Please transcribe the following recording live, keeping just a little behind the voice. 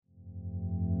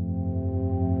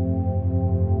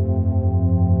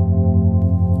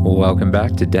Welcome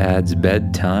back to Dad's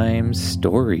Bedtime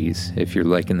Stories. If you're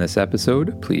liking this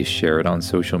episode, please share it on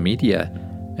social media.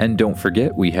 And don't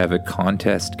forget, we have a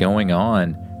contest going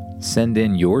on. Send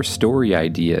in your story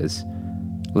ideas.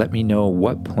 Let me know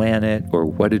what planet or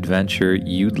what adventure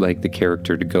you'd like the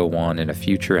character to go on in a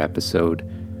future episode.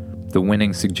 The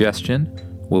winning suggestion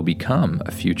will become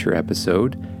a future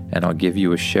episode, and I'll give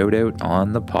you a shout out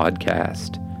on the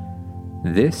podcast.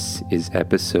 This is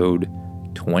episode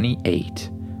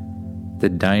 28. The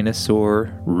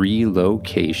Dinosaur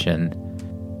Relocation.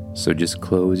 So just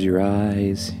close your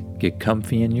eyes, get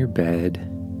comfy in your bed,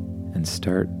 and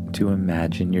start to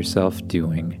imagine yourself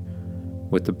doing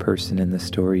what the person in the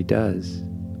story does.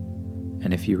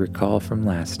 And if you recall from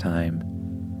last time,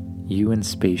 you and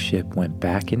Spaceship went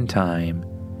back in time,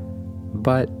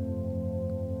 but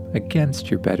against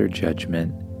your better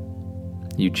judgment,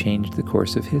 you changed the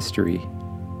course of history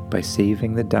by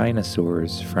saving the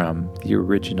dinosaurs from the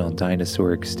original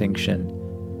dinosaur extinction.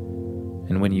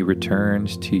 And when you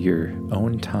returned to your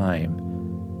own time,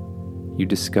 you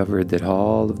discovered that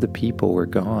all of the people were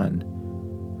gone,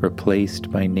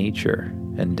 replaced by nature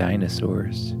and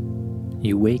dinosaurs.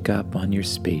 You wake up on your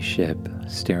spaceship,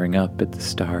 staring up at the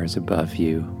stars above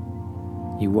you.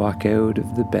 You walk out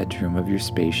of the bedroom of your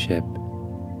spaceship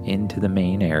into the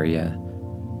main area.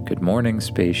 "Good morning,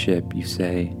 spaceship," you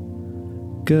say.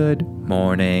 "Good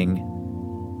morning.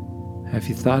 Have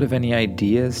you thought of any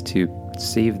ideas to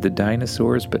save the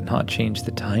dinosaurs but not change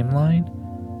the timeline?"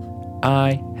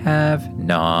 "I have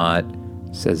not,"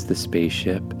 says the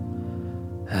spaceship.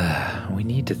 "We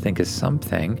need to think of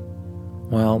something."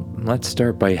 "Well, let's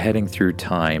start by heading through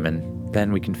time, and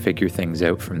then we can figure things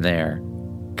out from there."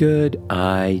 "Good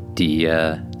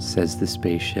idea," says the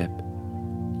spaceship.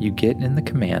 You get in the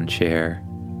command chair,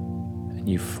 and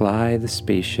you fly the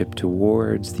spaceship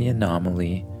towards the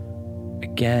anomaly.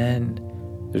 Again,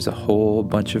 there's a whole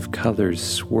bunch of colors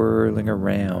swirling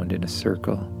around in a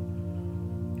circle.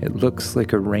 It looks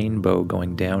like a rainbow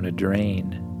going down a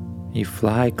drain. You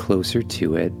fly closer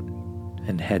to it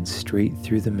and head straight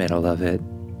through the middle of it.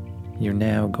 You're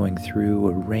now going through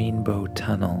a rainbow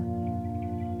tunnel.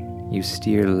 You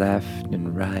steer left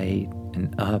and right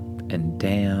and up and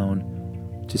down,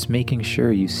 just making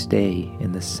sure you stay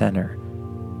in the center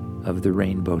of the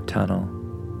rainbow tunnel.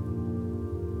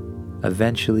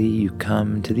 Eventually, you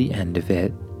come to the end of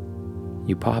it.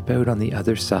 You pop out on the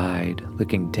other side,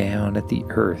 looking down at the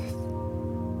Earth.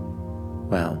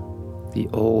 Well, the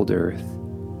old Earth,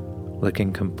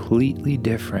 looking completely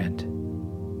different.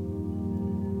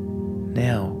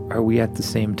 Now, are we at the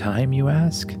same time, you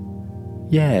ask?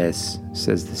 "Yes,"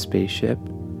 says the spaceship.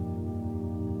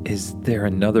 "Is there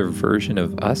another version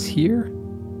of us here?"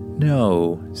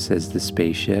 "No," says the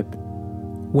spaceship.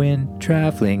 "When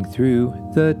traveling through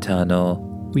the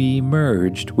tunnel, we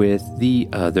merged with the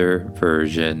other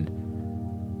version."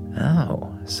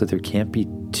 "Oh, so there can't be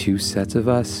two sets of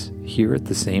us here at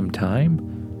the same time?"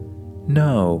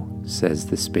 "No," says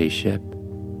the spaceship.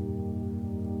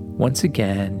 Once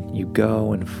again, you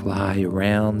go and fly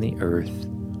around the Earth.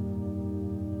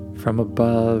 From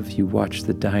above, you watch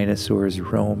the dinosaurs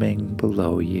roaming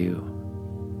below you,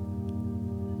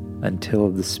 until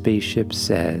the spaceship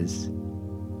says,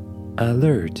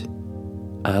 "Alert,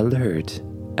 alert,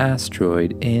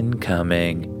 asteroid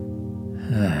incoming."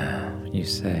 You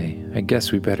say, "I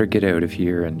guess we better get out of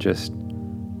here and just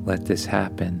let this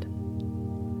happen."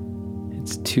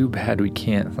 It's too bad we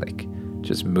can't,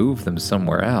 just move them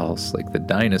somewhere else, like the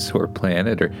dinosaur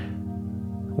planet, or...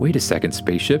 Wait a second,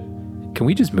 spaceship. Can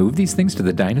we just move these things to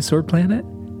the dinosaur planet?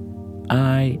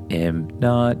 "I am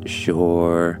not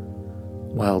sure."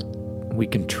 "Well, we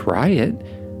can try it.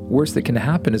 Worst that can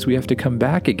happen is we have to come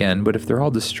back again, but if they're all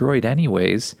destroyed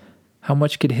anyways, how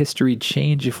much could history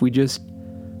change if we just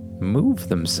move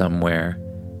them somewhere?"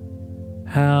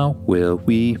 "How will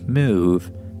we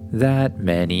move that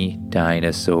many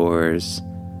dinosaurs?"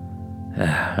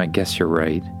 I guess you're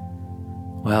right.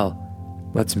 Well,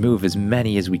 let's move as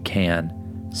many as we can.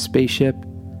 Spaceship,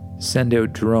 send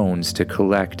out drones to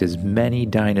collect as many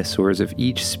dinosaurs of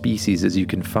each species as you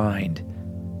can find.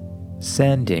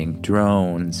 Sending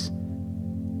drones.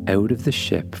 Out of the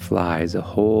ship flies a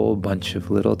whole bunch of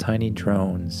little tiny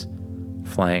drones,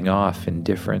 flying off in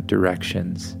different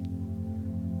directions.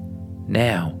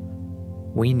 Now,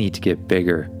 we need to get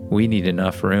bigger. We need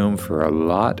enough room for a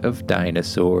lot of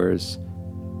dinosaurs.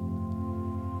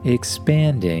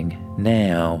 Expanding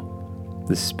now.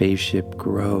 The spaceship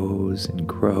grows and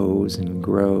grows and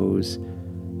grows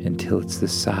until it's the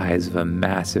size of a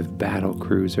massive battle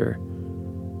cruiser.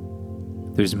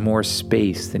 There's more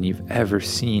space than you've ever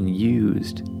seen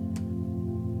used.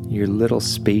 Your little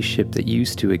spaceship that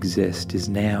used to exist is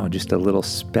now just a little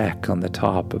speck on the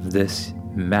top of this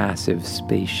massive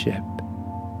spaceship.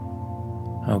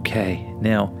 Okay,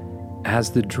 now, as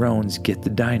the drones get the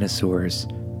dinosaurs,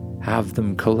 have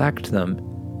them collect them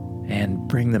and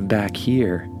bring them back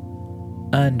here.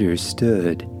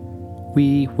 Understood.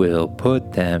 We will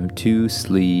put them to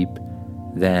sleep,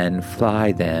 then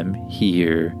fly them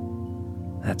here.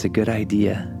 That's a good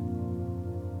idea.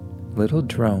 Little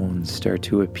drones start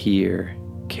to appear,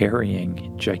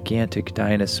 carrying gigantic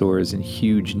dinosaurs in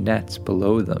huge nets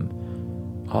below them.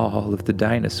 All of the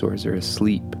dinosaurs are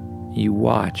asleep. You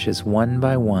watch as one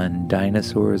by one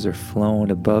dinosaurs are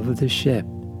flown above the ship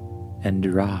and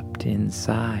dropped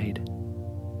inside.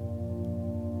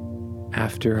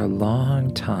 After a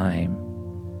long time,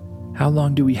 how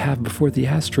long do we have before the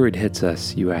asteroid hits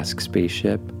us, you ask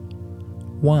Spaceship.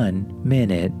 1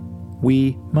 minute.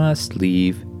 We must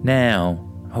leave now.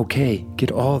 Okay,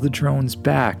 get all the drones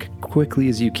back quickly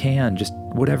as you can, just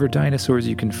whatever dinosaurs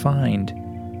you can find.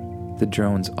 The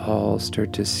drones all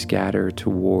start to scatter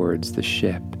towards the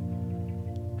ship.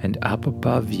 And up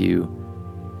above you,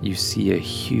 you see a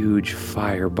huge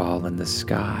fireball in the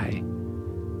sky,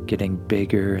 getting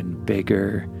bigger and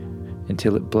bigger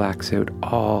until it blacks out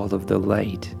all of the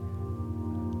light.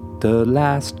 The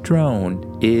last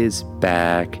drone is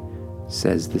back,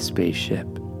 says the spaceship.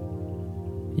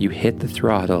 You hit the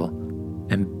throttle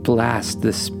and blast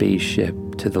the spaceship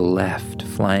to the left,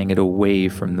 flying it away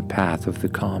from the path of the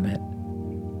comet.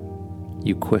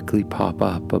 You quickly pop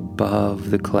up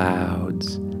above the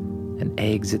clouds and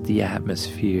exit the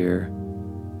atmosphere,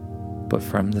 but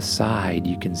from the side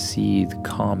you can see the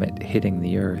comet hitting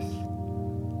the Earth.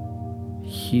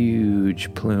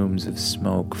 Huge plumes of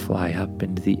smoke fly up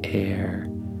into the air,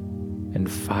 and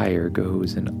fire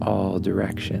goes in all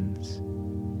directions.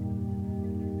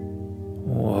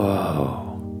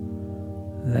 Whoa,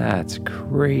 that's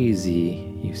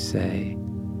crazy, you say.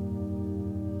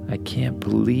 I can't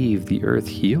believe the Earth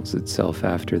heals itself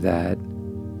after that.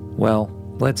 Well,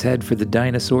 let's head for the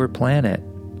Dinosaur planet.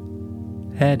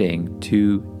 Heading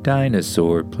to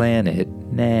Dinosaur planet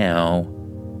now.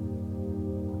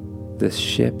 The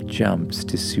ship jumps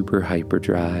to super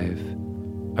hyperdrive.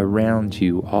 Around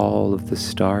you, all of the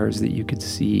stars that you could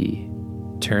see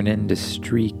turn into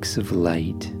streaks of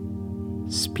light,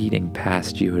 speeding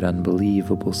past you at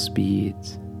unbelievable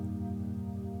speeds.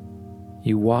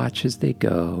 You watch as they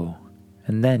go,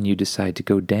 and then you decide to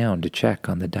go down to check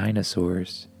on the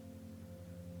dinosaurs.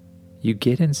 You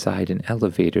get inside an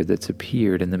elevator that's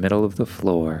appeared in the middle of the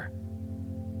floor,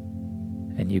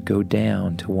 and you go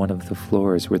down to one of the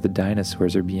floors where the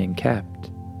dinosaurs are being kept.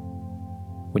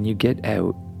 When you get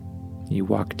out, you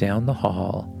walk down the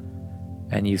hall,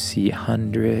 and you see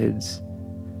hundreds,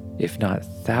 if not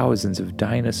thousands of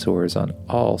dinosaurs on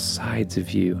all sides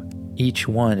of you. Each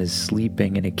one is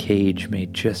sleeping in a cage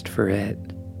made just for it.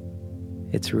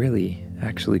 It's really,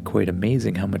 actually quite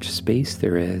amazing how much space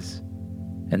there is.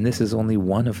 And this is only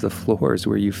one of the floors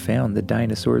where you found the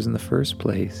dinosaurs in the first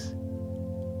place.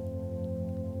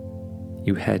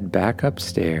 You head back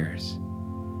upstairs.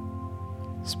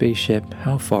 Spaceship,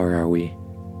 how far are we?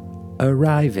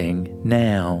 Arriving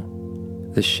now.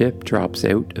 The ship drops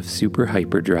out of super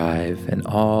hyperdrive, and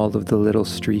all of the little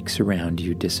streaks around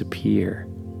you disappear.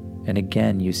 And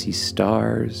again you see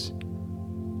stars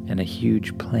and a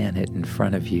huge planet in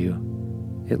front of you.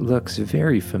 It looks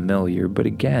very familiar, but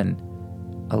again,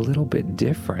 a little bit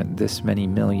different this many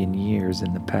million years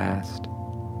in the past.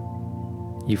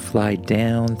 You fly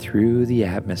down through the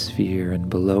atmosphere and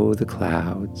below the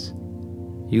clouds.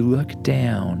 You look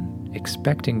down,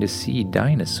 expecting to see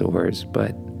dinosaurs,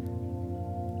 but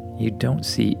you don't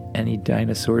see any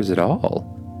dinosaurs at all.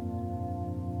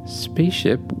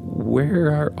 Spaceship,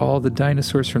 where are all the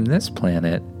dinosaurs from this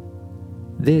planet?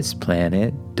 This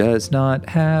planet does not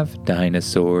have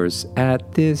dinosaurs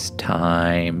at this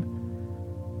time.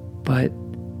 But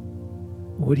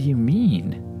what do you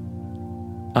mean?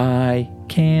 I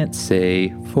can't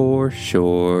say for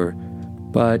sure,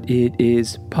 but it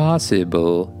is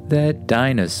possible that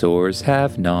dinosaurs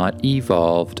have not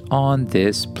evolved on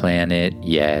this planet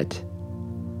yet.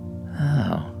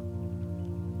 Oh.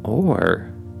 Or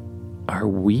are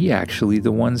we actually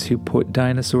the ones who put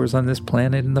dinosaurs on this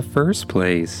planet in the first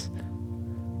place?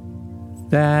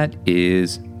 That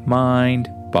is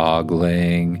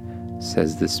mind-boggling,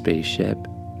 says the spaceship.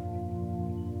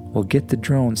 We'll get the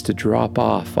drones to drop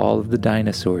off all of the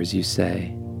dinosaurs, you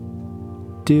say.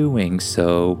 Doing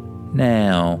so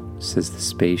now, says the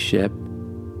spaceship.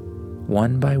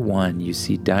 One by one, you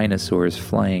see dinosaurs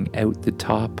flying out the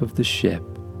top of the ship,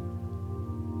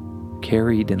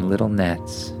 carried in little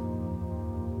nets.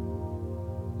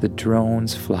 the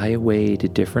drones fly away to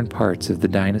different parts of the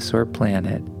dinosaur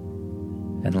planet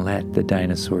and let the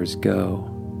dinosaurs go.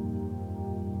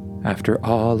 After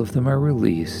all of them are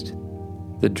released,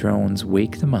 the drones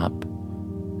wake them up,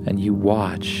 and you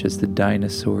watch as the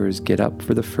dinosaurs get up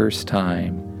for the first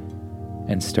time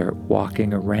and start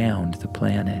walking around the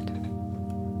planet.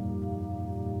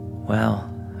 Well,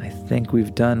 I think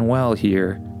we've done well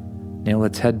here. Now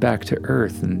let's head back to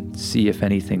Earth and see if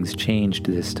anything's changed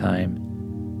this time.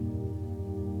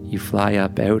 You fly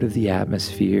up out of the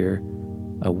atmosphere,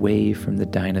 away from the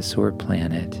dinosaur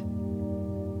planet.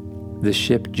 The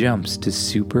ship jumps to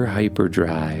super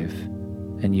hyperdrive,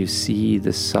 and you see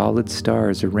the solid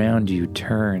stars around you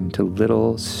turn to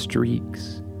little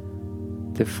streaks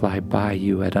that fly by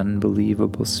you at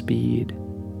unbelievable speed.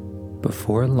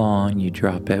 Before long, you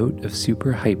drop out of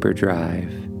super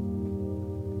hyperdrive,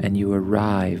 and you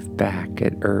arrive back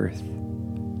at Earth.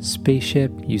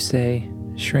 Spaceship, you say,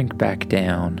 shrink back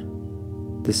down.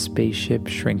 The spaceship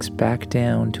shrinks back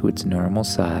down to its normal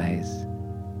size.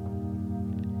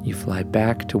 You fly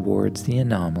back towards the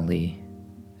anomaly,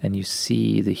 and you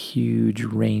see the huge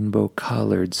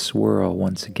rainbow-colored swirl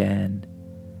once again.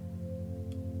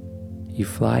 You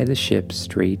fly the ship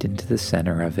straight into the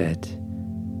center of it,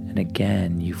 and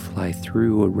again you fly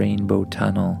through a rainbow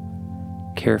tunnel,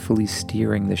 carefully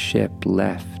steering the ship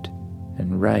left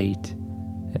and right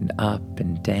and up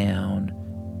and down,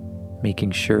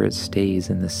 making sure it stays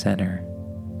in the center.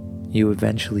 You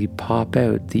eventually pop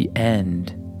out the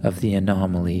end of the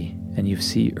anomaly, and you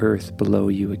see Earth below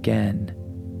you again.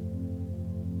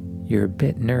 You're a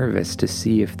bit nervous to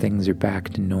see if things are back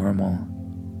to normal.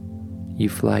 You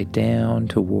fly down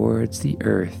towards the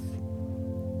Earth,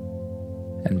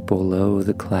 and below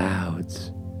the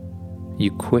clouds,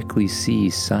 you quickly see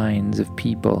signs of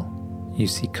people. You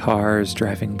see cars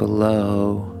driving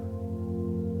below,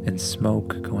 and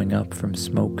smoke going up from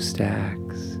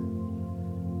smokestacks.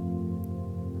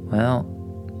 Well,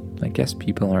 I guess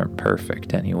people aren't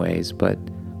perfect anyways, but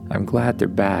I'm glad they're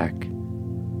back.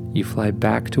 You fly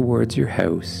back towards your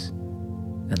house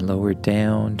and lower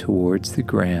down towards the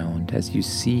ground as you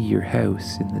see your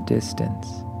house in the distance.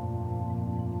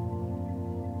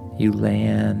 You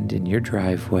land in your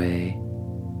driveway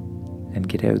and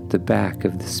get out the back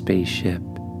of the spaceship.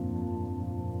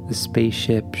 The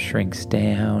spaceship shrinks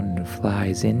down and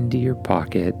flies into your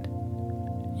pocket.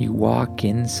 You walk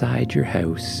inside your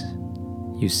house.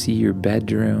 You see your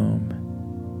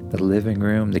bedroom, the living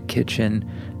room, the kitchen.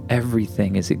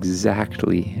 Everything is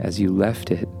exactly as you left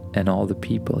it, and all the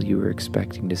people you were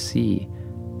expecting to see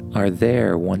are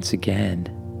there once again.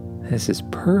 This is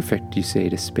perfect, you say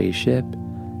to Spaceship.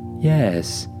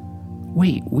 Yes.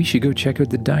 Wait, we should go check out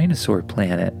the dinosaur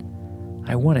planet.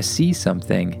 I want to see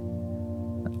something.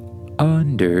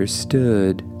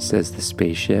 Understood, says the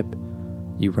spaceship.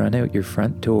 You run out your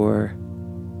front door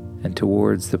and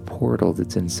towards the portal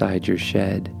that's inside your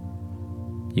shed.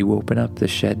 You open up the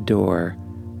shed door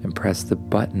and press the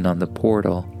button on the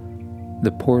portal.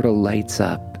 The portal lights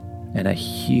up and a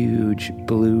huge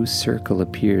blue circle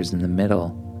appears in the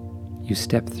middle. You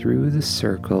step through the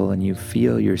circle and you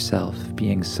feel yourself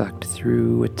being sucked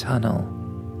through a tunnel.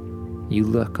 You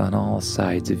look on all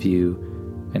sides of you,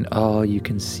 and all you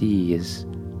can see is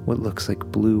what looks like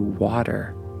blue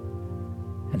water.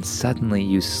 And suddenly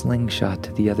you slingshot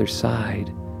to the other side.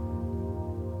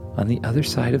 On the other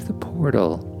side of the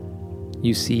portal,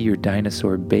 you see your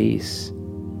dinosaur base.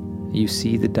 You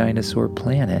see the dinosaur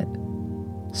planet.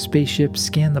 Spaceship,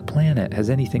 scan the planet. Has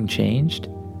anything changed?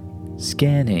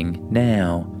 Scanning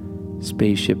now.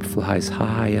 Spaceship flies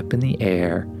high up in the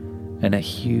air, and a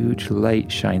huge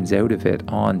light shines out of it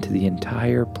onto the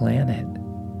entire planet.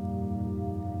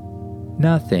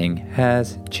 Nothing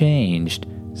has changed,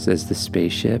 says the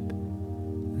spaceship.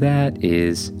 That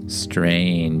is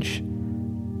strange,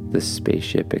 the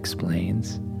spaceship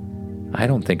explains. I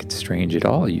don't think it's strange at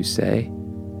all, you say.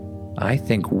 I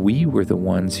think we were the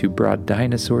ones who brought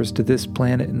dinosaurs to this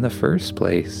planet in the first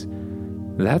place.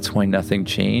 That's why nothing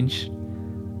changed.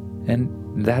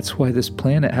 And that's why this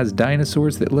planet has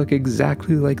dinosaurs that look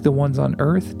exactly like the ones on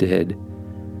Earth did.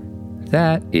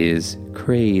 That is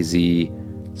crazy,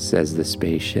 says the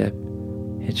spaceship.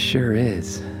 It sure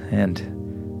is, and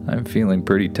I'm feeling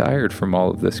pretty tired from all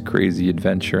of this crazy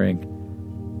adventuring.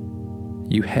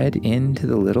 You head into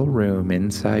the little room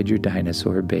inside your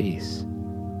dinosaur base.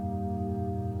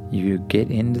 You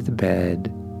get into the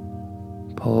bed,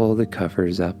 pull the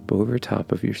covers up over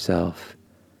top of yourself,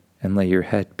 and lay your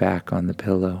head back on the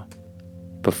pillow.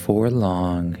 Before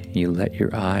long, you let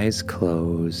your eyes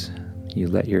close. You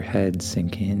let your head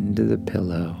sink into the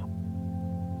pillow.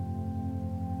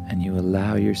 and you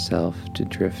allow yourself to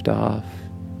drift off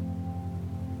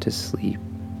to sleep.